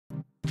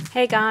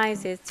Hey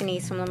guys, it's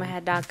Denise from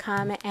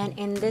LoomaHat.com, and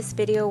in this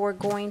video we're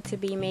going to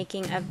be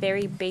making a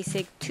very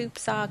basic tube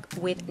sock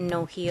with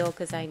no heel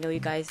because I know you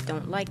guys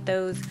don't like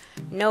those,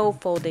 no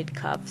folded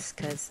cuffs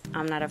because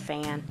I'm not a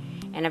fan,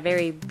 and a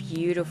very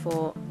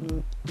beautiful,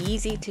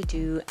 easy to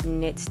do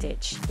knit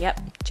stitch.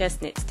 Yep,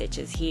 just knit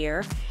stitches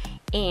here,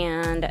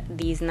 and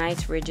these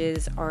nice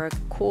ridges are a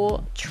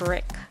cool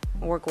trick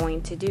we're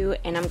going to do,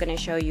 and I'm going to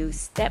show you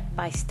step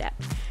by step.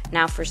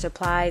 Now for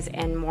supplies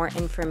and more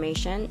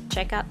information,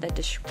 check out the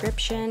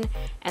description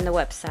and the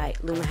website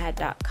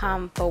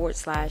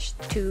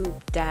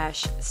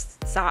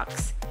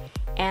LoomaHat.com/tube-socks.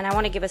 And I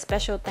want to give a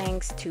special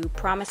thanks to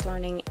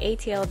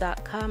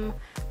PromiseLearningATL.com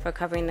for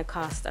covering the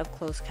cost of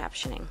closed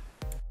captioning.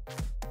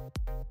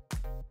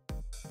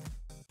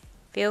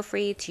 Feel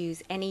free to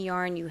use any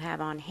yarn you have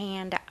on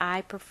hand.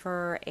 I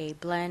prefer a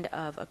blend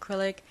of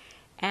acrylic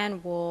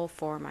and wool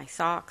for my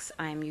socks.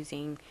 I'm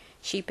using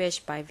Sheepish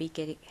by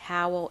Vika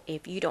Howell.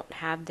 If you don't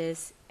have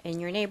this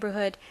in your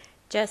neighborhood,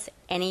 just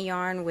any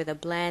yarn with a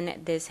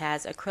blend. This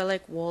has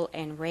acrylic, wool,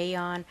 and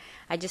rayon.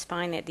 I just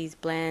find that these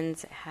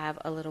blends have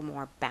a little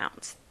more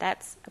bounce.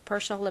 That's a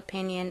personal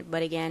opinion,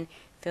 but again,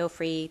 feel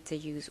free to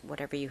use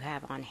whatever you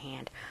have on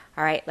hand.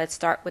 Alright, let's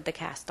start with the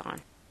cast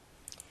on.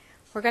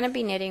 We're going to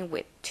be knitting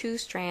with 2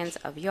 strands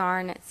of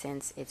yarn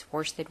since it's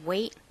worsted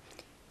weight.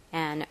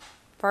 And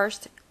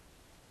first,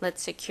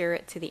 let's secure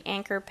it to the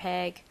anchor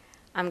peg.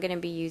 I'm going to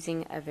be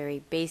using a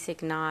very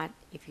basic knot.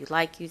 If you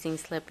like using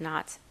slip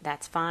knots,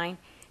 that's fine.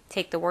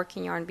 Take the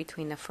working yarn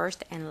between the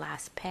first and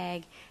last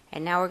peg,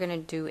 and now we're going to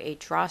do a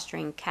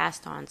drawstring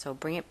cast on. So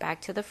bring it back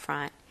to the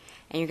front,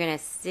 and you're going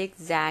to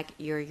zigzag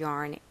your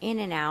yarn in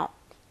and out,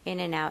 in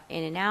and out,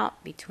 in and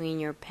out between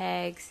your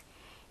pegs,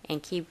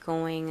 and keep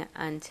going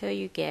until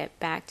you get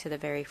back to the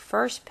very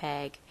first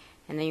peg,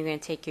 and then you're going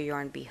to take your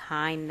yarn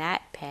behind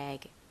that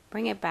peg,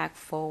 bring it back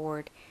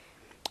forward,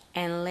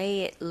 and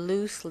lay it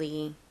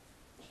loosely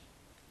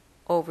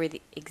over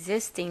the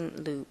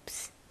existing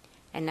loops.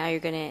 And now you're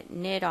going to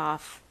knit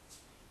off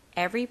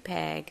every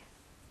peg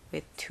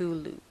with 2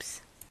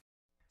 loops.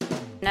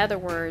 In other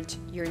words,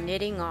 you're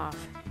knitting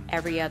off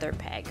every other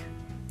peg.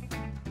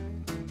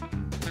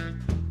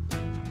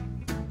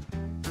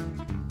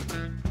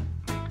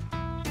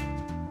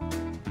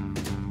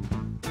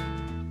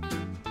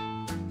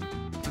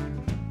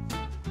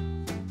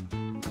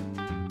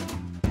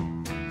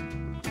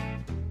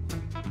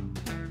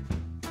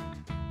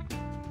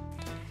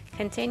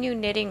 Continue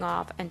knitting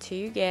off until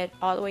you get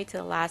all the way to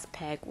the last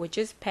peg, which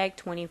is peg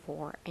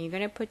 24, and you're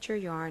going to put your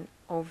yarn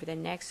over the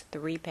next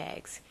 3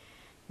 pegs.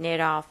 Knit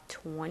off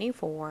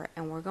 24,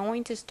 and we're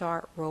going to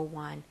start row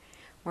 1,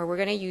 where we're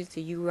going to use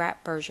the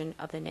Uwrap version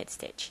of the knit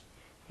stitch.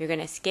 You're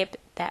going to skip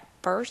that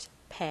first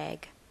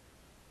peg,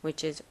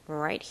 which is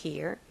right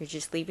here. You're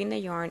just leaving the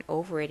yarn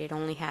over it. It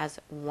only has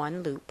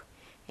 1 loop.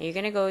 And you're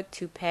going to go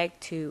to peg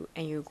 2,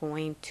 and you're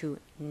going to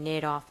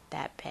knit off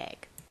that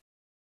peg.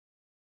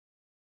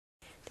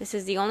 This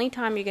is the only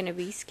time you're going to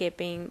be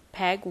skipping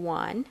peg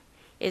 1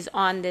 is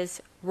on this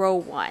row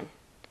 1.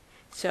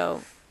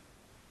 So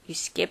you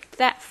skipped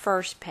that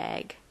first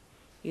peg,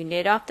 you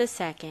knit off the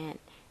second,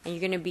 and you're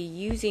going to be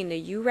using the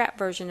Uwrap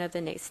version of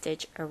the knit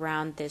stitch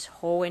around this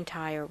whole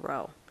entire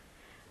row.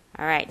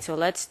 Alright, so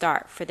let's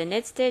start. For the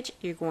knit stitch,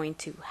 you're going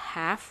to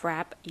half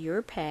wrap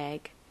your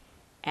peg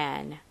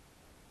and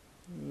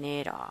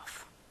knit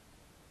off.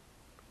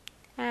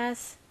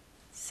 As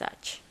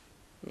such.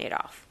 Knit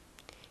off.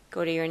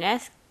 Go to your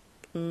next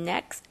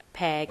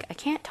peg. I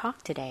can't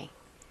talk today.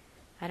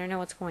 I don't know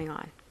what's going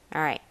on.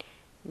 Alright,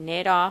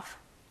 knit off.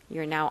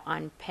 You're now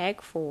on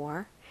peg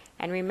 4.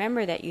 And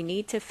remember that you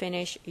need to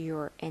finish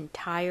your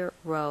entire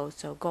row.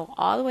 So go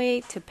all the way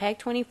to peg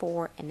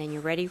 24, and then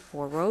you're ready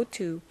for row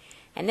 2.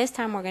 And this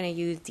time we're going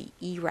to use the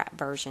eWrap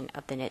version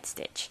of the knit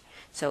stitch.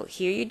 So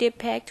here you did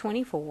peg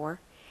 24,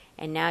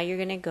 and now you're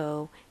going to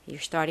go, you're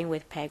starting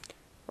with peg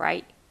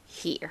right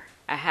here.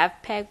 I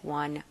have peg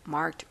 1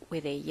 marked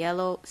with a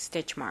yellow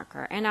stitch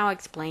marker, and I'll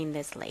explain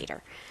this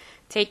later.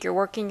 Take your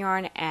working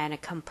yarn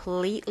and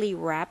completely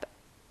wrap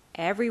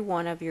every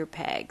one of your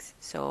pegs.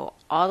 So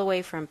all the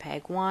way from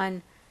peg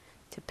 1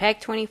 to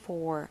peg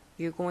 24,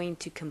 you're going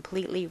to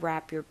completely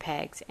wrap your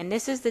pegs. And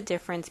this is the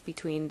difference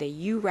between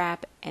the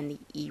Uwrap and the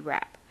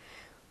eWrap.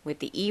 With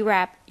the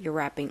eWrap, you're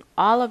wrapping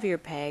all of your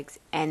pegs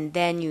and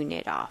then you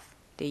knit off.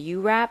 The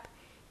Uwrap,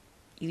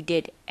 you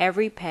did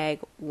every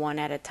peg one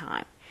at a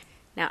time.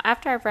 Now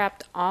after I've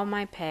wrapped all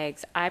my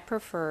pegs, I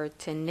prefer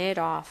to knit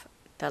off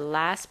the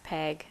last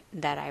peg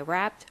that I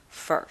wrapped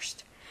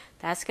first.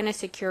 That's going to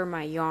secure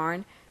my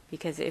yarn,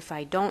 because if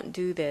I don't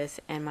do this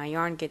and my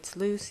yarn gets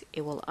loose,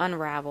 it will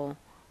unravel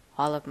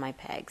all of my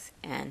pegs,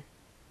 and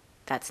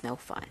that's no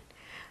fun.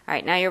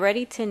 Alright, now you're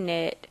ready to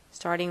knit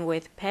starting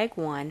with peg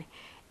 1,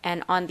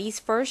 and on these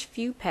first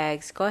few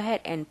pegs, go ahead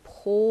and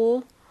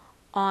pull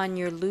on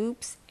your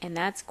loops, and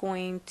that's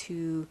going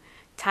to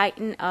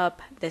tighten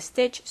up the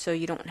stitch so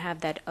you don't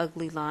have that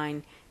ugly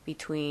line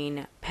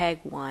between peg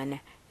 1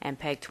 and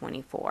peg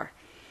 24.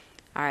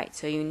 Alright,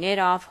 so you knit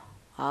off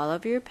all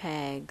of your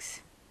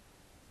pegs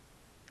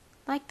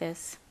like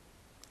this.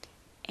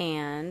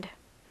 and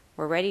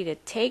we're ready to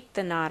take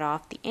the knot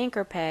off the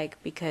anchor peg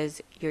because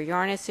your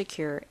yarn is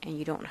secure and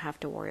you don't have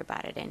to worry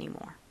about it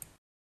anymore.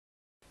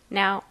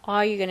 Now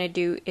all you're going to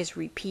do is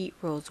repeat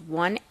rows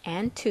 1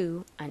 and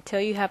 2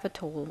 until you have a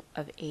total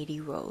of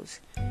 80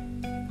 rows.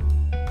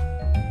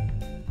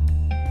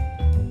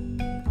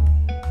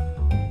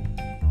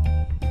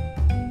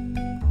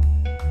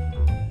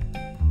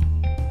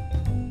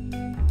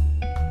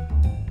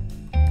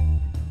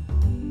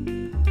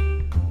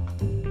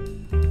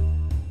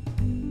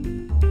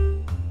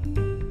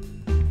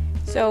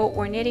 So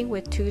we're knitting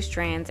with 2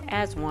 strands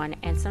as one,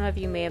 and some of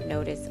you may have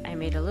noticed I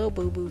made a little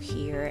boo-boo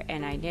here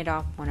and I knit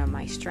off one of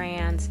my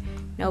strands.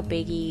 No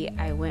biggie,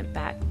 I went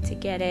back to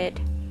get it.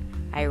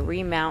 I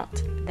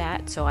remount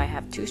that so I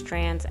have 2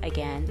 strands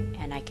again,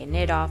 and I can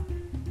knit off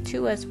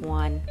 2 as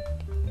one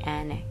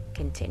and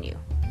continue.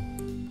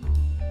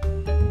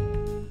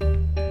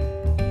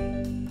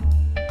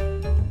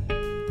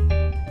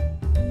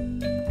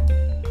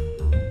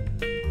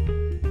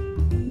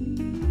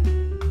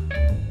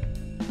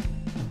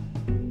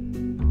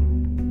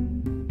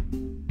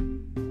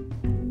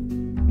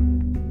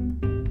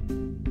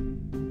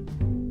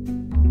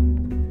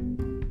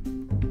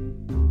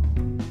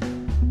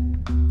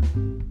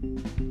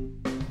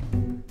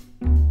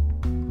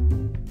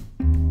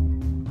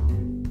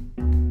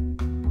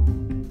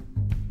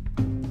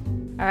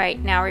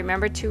 Alright, now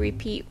remember to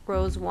repeat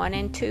rows 1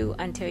 and 2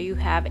 until you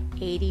have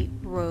 80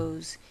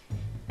 rows.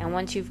 And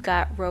once you've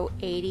got row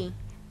 80,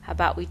 how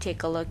about we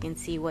take a look and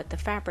see what the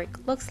fabric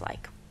looks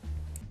like.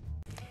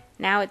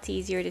 Now it's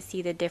easier to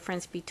see the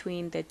difference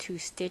between the 2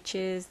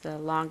 stitches, the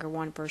longer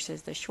one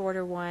versus the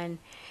shorter one,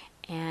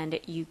 and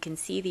you can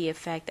see the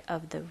effect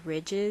of the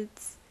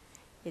ridges.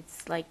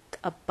 It's like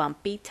a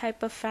bumpy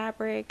type of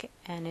fabric,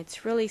 and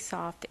it's really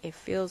soft. It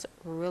feels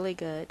really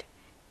good,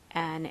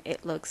 and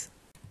it looks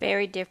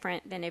very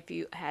different than if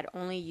you had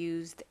only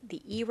used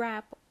the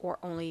eWrap or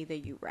only the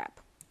Uwrap.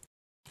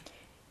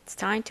 It's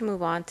time to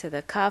move on to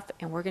the cuff,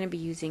 and we're going to be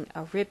using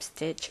a rib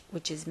stitch,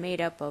 which is made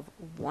up of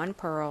 1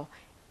 purl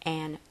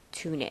and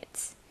 2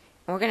 knits.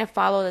 And we're going to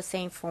follow the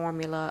same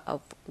formula of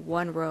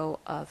 1 row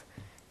of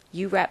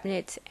Uwrap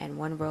knits and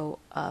 1 row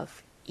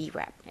of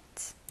eWrap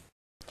knits.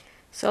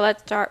 So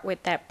let's start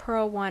with that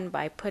purl one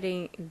by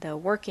putting the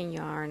working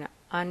yarn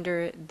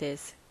under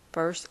this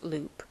first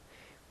loop.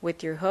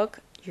 With your hook,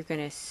 you're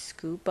going to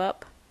scoop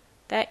up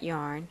that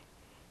yarn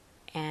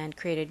and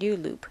create a new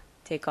loop.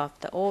 Take off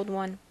the old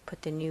one,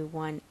 put the new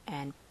one,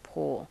 and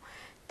pull.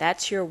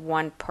 That's your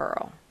 1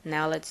 purl.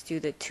 Now let's do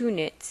the 2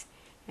 knits,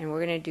 and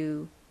we're going to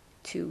do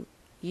 2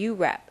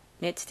 Uwrap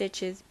knit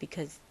stitches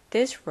because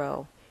this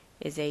row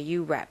is a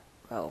Uwrap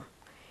row.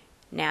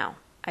 Now,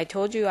 I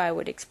told you I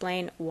would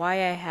explain why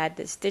I had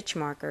the stitch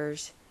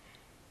markers.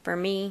 For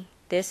me,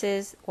 this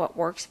is what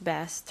works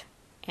best.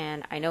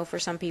 And I know for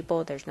some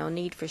people there's no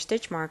need for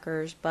stitch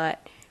markers,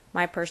 but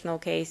my personal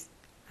case,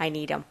 I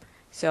need them.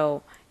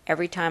 So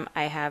every time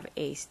I have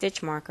a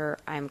stitch marker,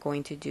 I'm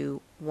going to do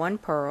 1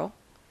 purl,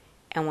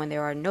 and when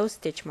there are no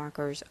stitch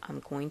markers, I'm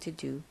going to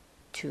do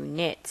 2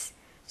 knits.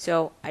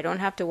 So I don't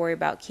have to worry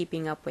about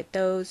keeping up with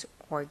those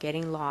or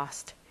getting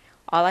lost.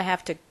 All I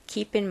have to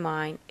keep in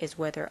mind is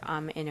whether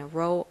I'm in a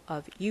row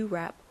of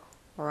Uwrap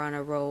or on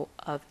a row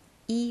of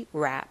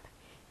eWrap,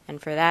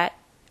 and for that,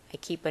 I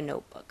keep a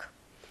notebook.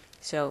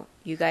 So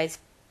you guys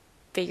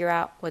figure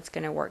out what's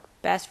going to work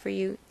best for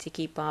you to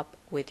keep up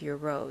with your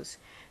rows.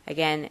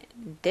 Again,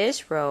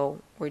 this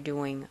row we're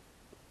doing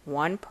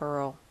 1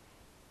 purl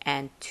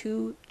and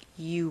 2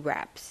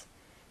 Uwraps.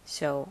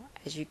 So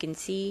as you can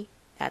see,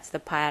 that's the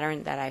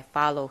pattern that I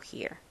follow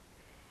here.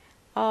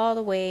 All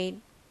the way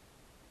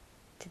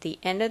to the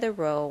end of the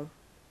row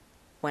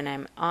when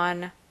I'm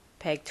on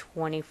peg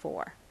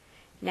 24.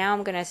 Now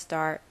I'm going to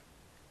start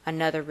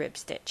another rib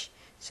stitch.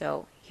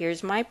 So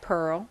here's my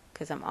purl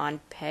because I'm on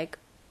peg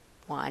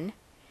 1,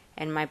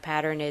 and my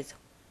pattern is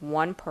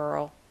 1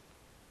 purl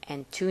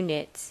and 2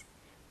 knits.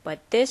 But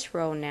this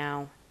row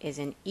now is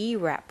an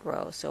eWrap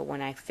row. So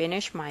when I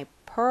finish my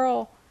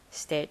purl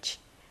stitch,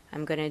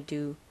 I'm going to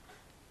do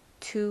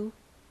 2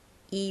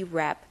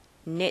 eWrap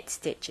knit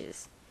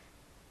stitches.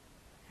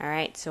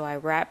 Alright, so I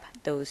wrap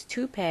those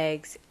 2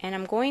 pegs and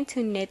I'm going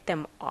to knit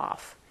them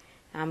off.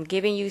 I'm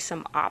giving you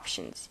some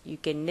options. You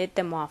can knit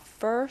them off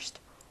first,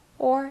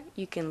 or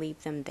you can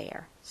leave them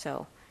there.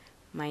 So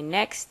my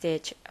next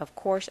stitch, of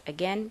course,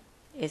 again,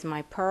 is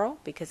my purl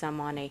because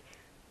I'm on a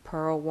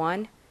purl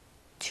 1,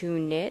 2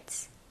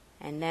 knits,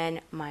 and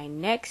then my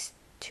next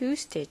 2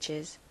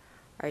 stitches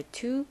are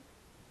 2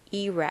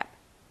 eWrap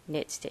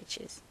knit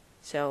stitches.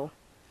 So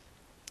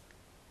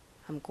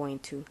I'm going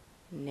to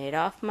knit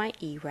off my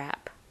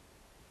eWrap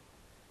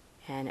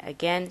and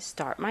again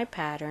start my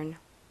pattern,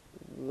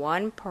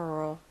 1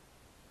 purl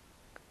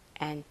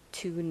and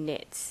 2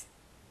 knits.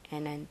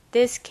 And in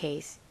this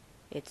case,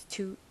 it's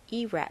 2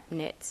 eWrap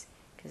knits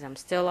because I'm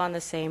still on the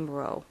same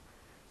row.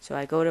 So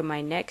I go to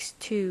my next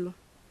 2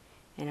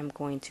 and I'm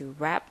going to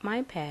wrap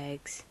my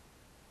pegs,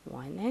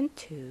 1 and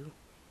 2,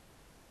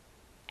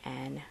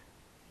 and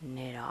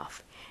knit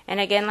off. And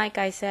again, like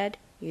I said,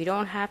 You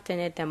don't have to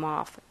knit them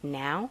off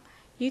now.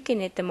 You can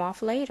knit them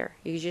off later.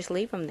 You just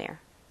leave them there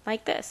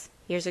like this.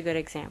 Here's a good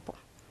example.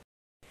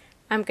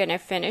 I'm going to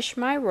finish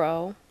my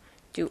row,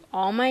 do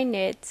all my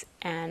knits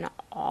and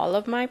all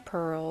of my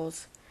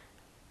purls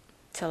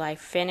till I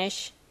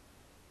finish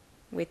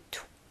with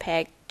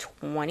peg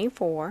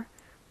 24,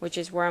 which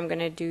is where I'm going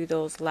to do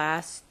those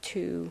last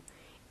 2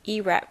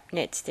 eWrap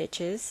knit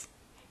stitches,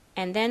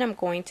 and then I'm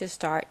going to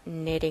start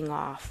knitting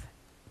off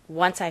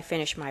once I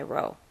finish my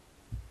row.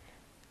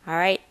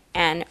 Alright,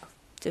 and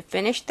to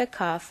finish the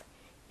cuff,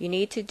 you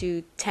need to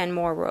do 10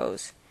 more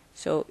rows.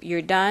 So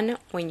you're done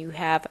when you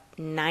have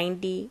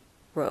 90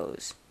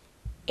 rows.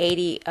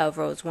 80 of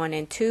rows 1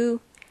 and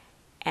 2,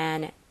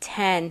 and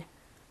 10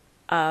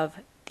 of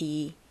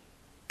the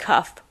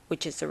cuff,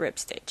 which is the rib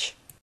stitch.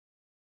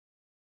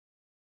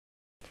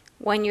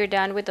 When you're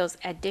done with those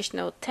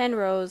additional 10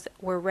 rows,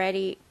 we're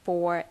ready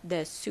for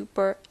the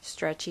super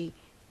stretchy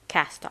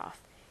cast off.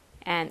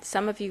 And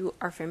some of you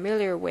are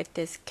familiar with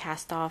this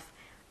cast off.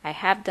 I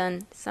have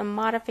done some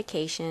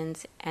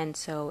modifications, and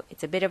so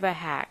it's a bit of a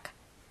hack.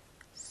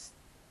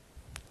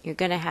 You're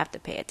going to have to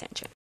pay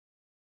attention.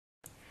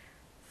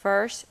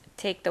 First,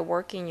 take the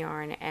working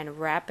yarn and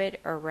wrap it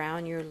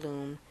around your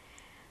loom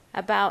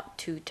about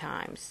 2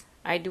 times.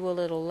 I do a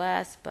little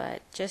less,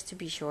 but just to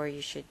be sure,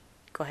 you should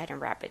go ahead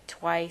and wrap it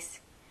twice.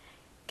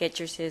 Get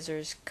your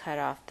scissors, cut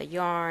off the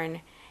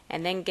yarn,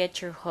 and then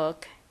get your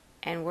hook.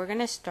 And we're going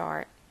to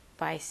start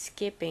by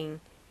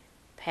skipping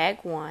peg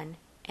 1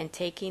 and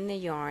taking the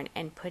yarn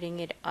and putting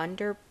it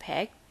under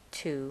peg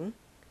 2.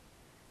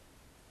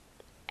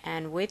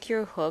 And with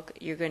your hook,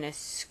 you're going to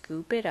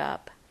scoop it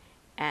up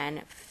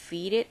and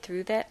feed it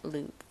through that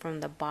loop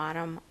from the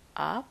bottom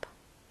up.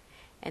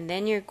 And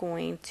then you're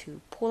going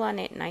to pull on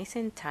it nice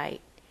and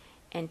tight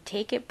and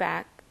take it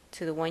back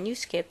to the one you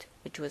skipped,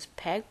 which was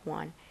peg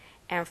 1,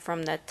 and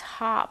from the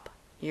top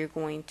you're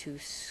going to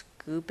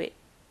scoop it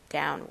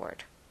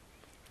downward.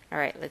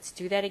 Alright, let's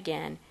do that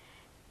again.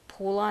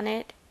 Pull on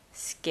it,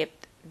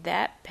 skip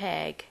that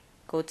peg,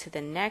 go to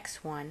the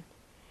next one,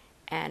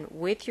 and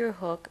with your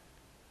hook,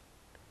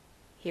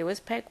 here was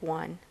peg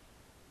 1,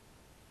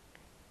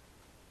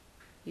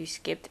 you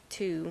skipped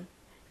 2,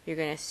 you're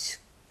going to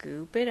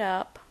scoop it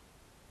up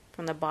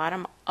from the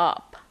bottom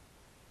up,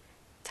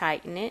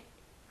 tighten it,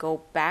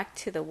 go back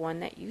to the one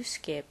that you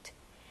skipped,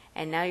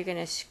 and now you're going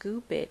to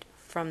scoop it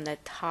from the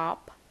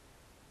top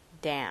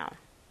down,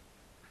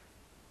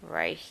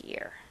 right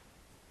here.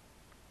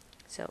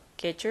 So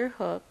get your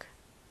hook,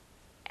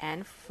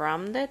 and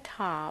from the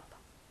top,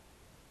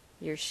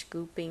 you're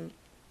scooping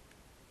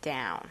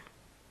down.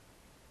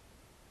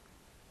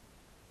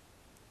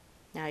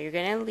 Now you're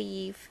going to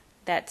leave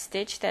that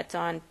stitch that's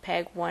on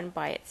peg 1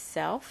 by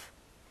itself.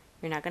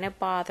 You're not going to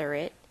bother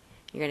it.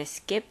 You're going to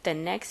skip the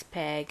next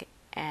peg,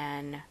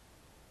 and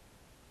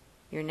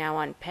you're now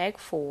on peg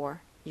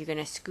 4. You're going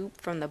to scoop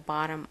from the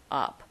bottom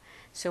up.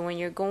 So when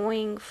you're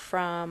going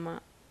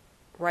from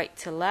right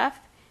to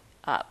left,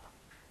 up.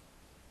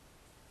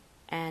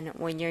 And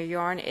when your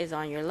yarn is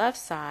on your left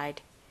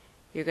side,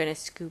 you're going to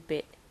scoop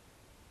it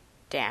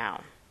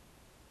down.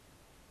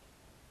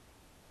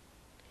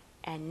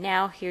 And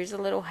now here's a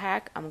little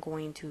hack. I'm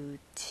going to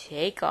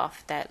take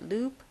off that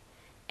loop,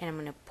 and I'm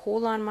going to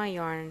pull on my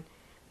yarn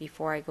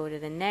before I go to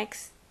the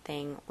next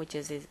thing, which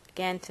is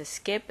again to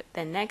skip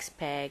the next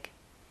peg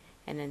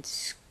and then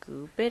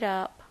scoop it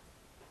up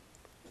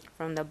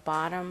from the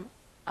bottom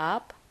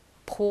up.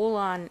 Pull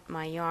on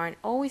my yarn,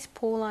 always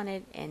pull on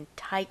it and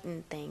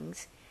tighten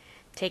things.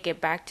 Take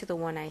it back to the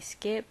one I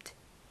skipped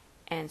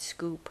and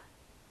scoop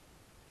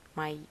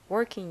my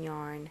working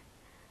yarn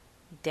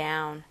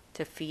down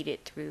to feed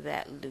it through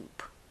that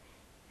loop.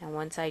 And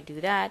once I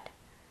do that,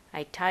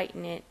 I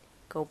tighten it,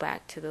 go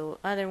back to the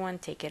other one,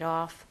 take it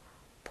off,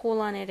 pull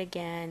on it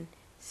again,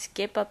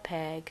 skip a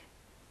peg,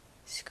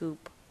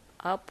 scoop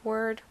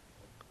upward.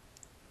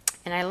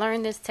 And I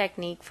learned this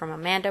technique from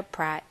Amanda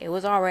Pratt. It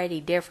was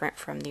already different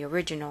from the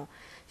original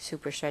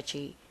super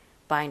stretchy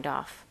bind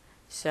off.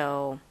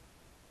 So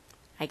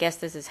I guess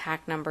this is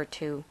hack number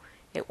 2.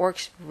 It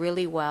works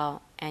really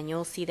well, and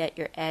you'll see that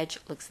your edge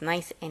looks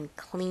nice and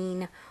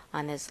clean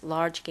on this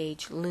large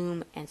gauge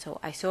loom. And so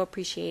I so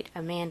appreciate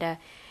Amanda,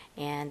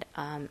 and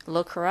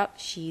look her up.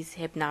 She's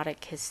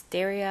Hypnotic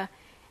Hysteria.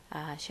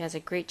 She has a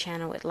great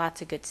channel with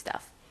lots of good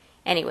stuff.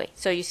 Anyway,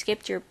 so you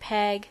skipped your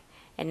peg,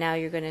 and now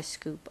you're going to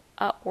scoop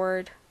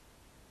upward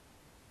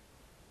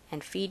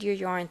and feed your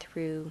yarn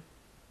through.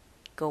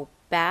 Go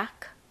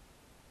back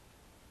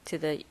to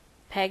the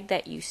peg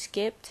that you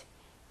skipped,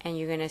 and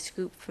you're going to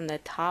scoop from the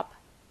top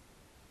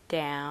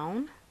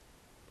down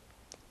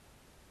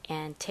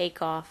and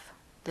take off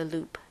the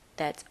loop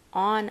that's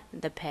on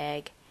the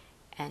peg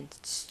and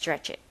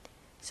stretch it.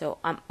 So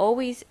I'm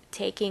always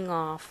taking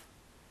off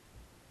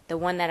the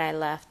one that I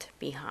left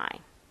behind.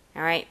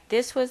 Alright,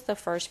 this was the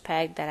first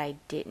peg that I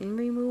didn't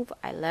remove.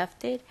 I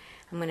left it.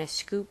 I'm going to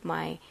scoop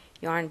my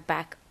yarn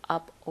back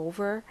up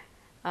over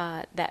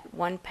that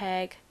one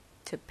peg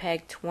to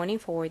peg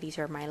 24. These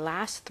are my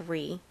last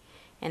 3.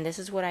 And this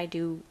is what I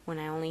do when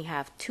I only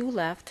have 2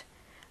 left.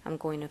 I'm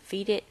going to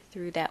feed it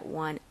through that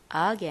one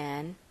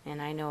again,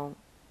 and I know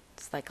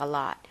it's like a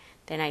lot.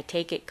 Then I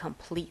take it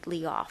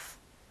completely off,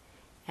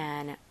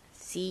 and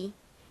see,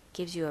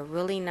 gives you a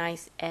really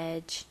nice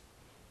edge.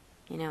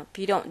 You know, if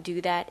you don't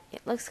do that,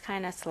 it looks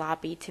kind of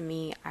sloppy to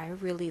me. I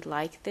really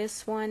like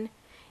this one,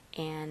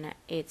 and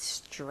it's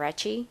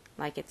stretchy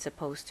like it's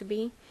supposed to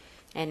be.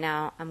 And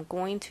now I'm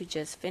going to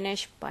just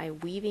finish by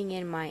weaving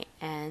in my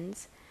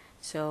ends.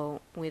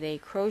 So with a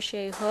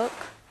crochet hook,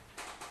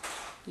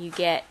 you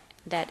get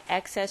that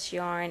excess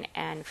yarn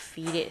and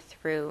feed it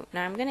through.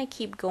 Now I'm going to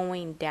keep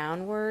going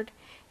downward,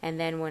 and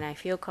then when I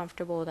feel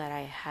comfortable that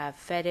I have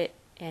fed it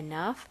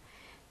enough,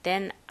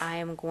 then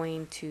I'm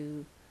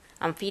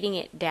feeding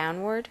it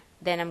downward,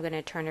 then I'm going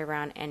to turn it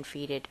around and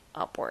feed it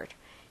upward.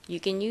 You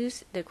can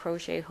use the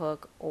crochet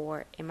hook,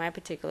 or in my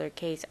particular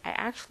case, I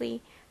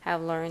actually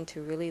have learned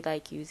to really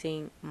like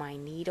using my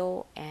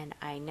needle, and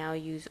I now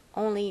use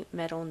only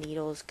metal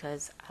needles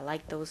because I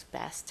like those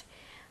best.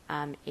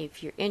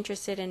 If you're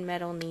interested in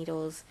metal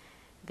needles,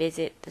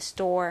 visit the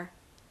store.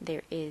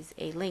 There is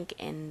a link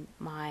in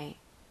my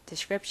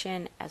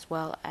description as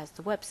well as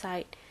the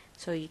website,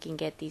 so you can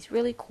get these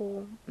really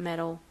cool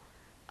metal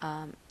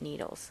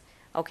needles.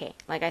 Okay,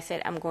 like I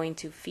said, I'm going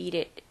to feed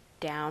it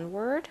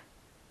downward,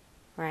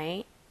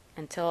 right,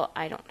 until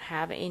I don't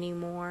have it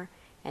anymore,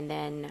 and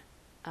then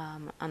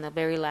on the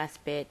very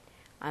last bit,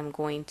 I'm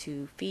going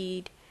to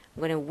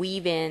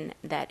weave in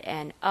that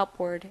end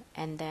upward,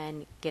 and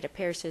then get a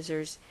pair of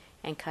scissors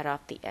and cut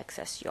off the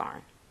excess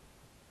yarn.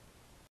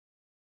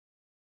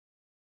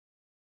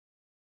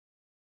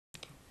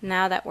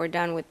 Now that we're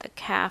done with the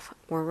calf,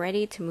 we're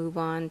ready to move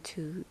on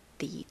to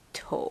the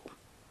toe,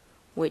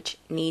 which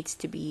needs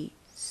to be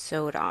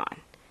sewed on.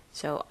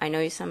 So I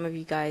know some of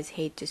you guys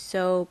hate to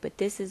sew, but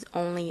this is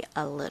only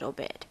a little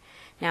bit.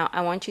 Now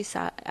I want you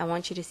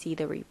to see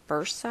the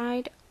reverse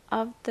side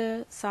of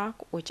the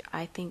sock, which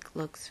I think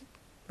looks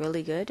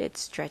really good. It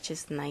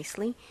stretches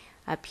nicely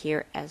up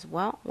here as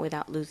well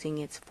without losing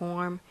its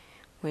form,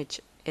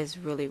 which is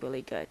really,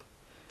 really good.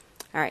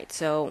 Alright,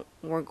 so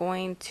we're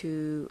going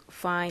to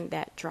find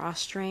that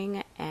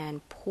drawstring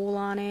and pull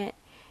on it,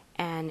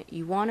 and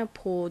you want to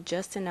pull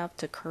just enough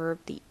to curve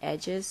the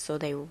edges so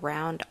they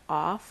round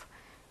off,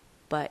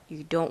 but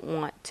you don't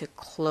want to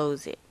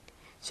close it.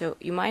 So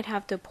you might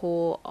have to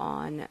pull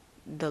on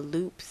the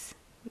loops,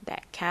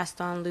 that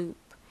cast on loop,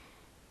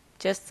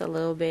 just a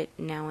little bit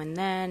now and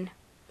then,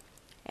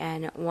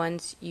 and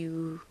once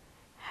you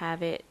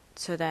have it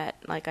so that,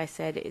 like I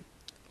said,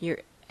 your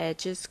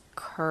edges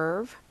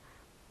curve,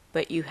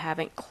 but you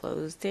haven't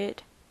closed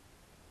it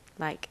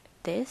like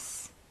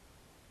this,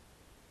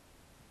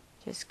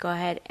 just go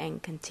ahead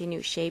and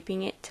continue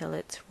shaping it till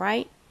it's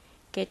right.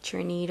 Get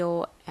your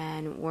needle,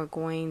 and we're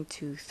going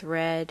to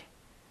thread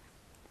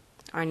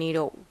our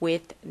needle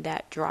with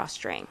that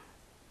drawstring,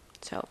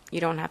 so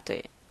you don't have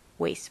to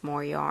waste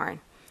more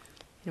yarn.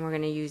 And we're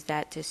going to use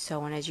that to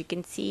sew, and as you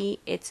can see,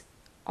 it's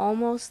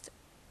almost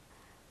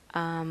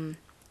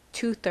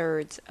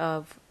 2/3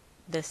 of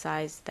the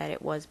size that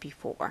it was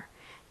before.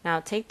 Now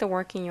take the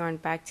working yarn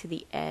back to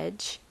the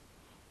edge,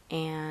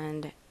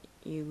 and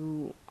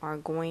you are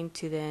going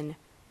to then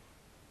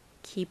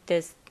keep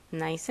this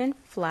nice and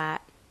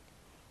flat,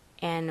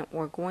 and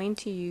we're going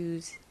to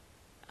use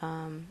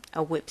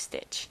a whip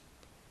stitch.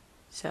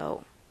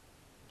 So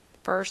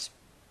first,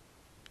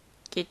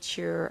 get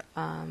your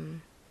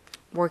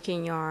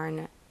working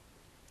yarn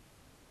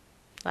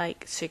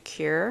like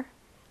secure,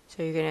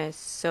 so you're going to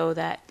sew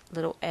that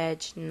little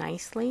edge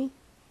nicely,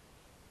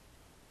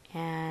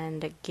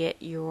 and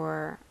get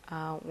your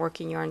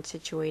working yarn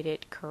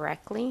situated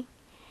correctly,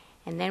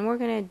 and then we're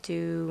going to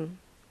do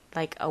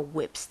like a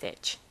whip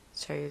stitch.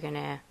 So you're going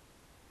to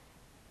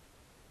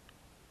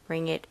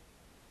bring it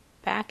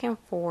back and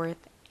forth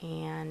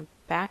and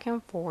back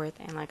and forth,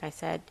 and like I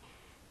said,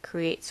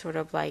 create sort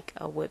of like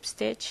a whip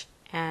stitch,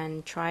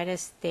 and try to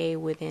stay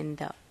within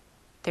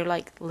they're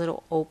like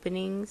little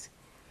openings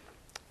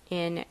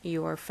in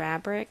your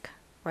fabric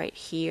right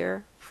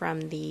here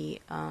from the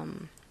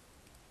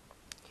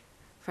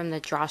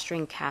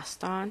drawstring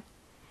cast on,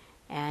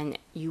 and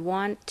you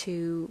want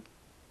to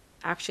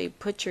actually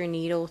put your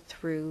needle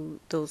through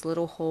those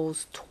little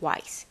holes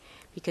twice,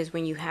 because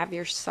when you have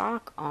your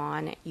sock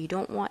on, you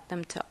don't want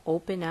them to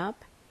open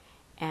up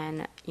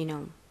and, you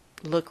know,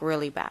 look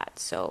really bad.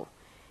 So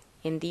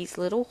in these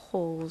little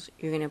holes,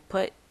 you're going to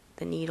put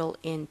the needle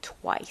in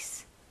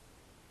twice.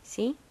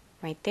 See?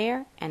 Right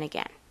there and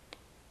again.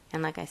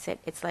 And like I said,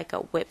 it's like a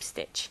whip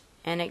stitch,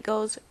 and it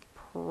goes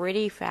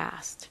pretty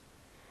fast.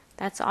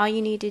 That's all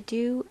you need to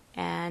do,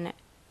 and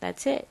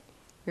that's it.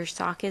 Your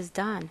sock is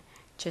done.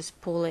 Just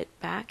pull it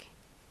back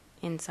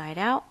inside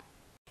out,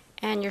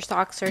 and your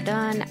socks are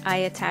done. I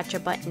attach a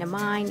button to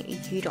mine.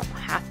 You don't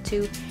have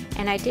to.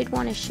 And I did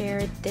want to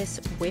share this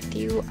with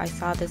you. I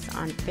saw this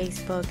on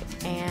Facebook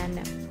and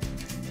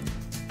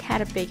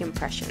had a big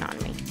impression on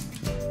me.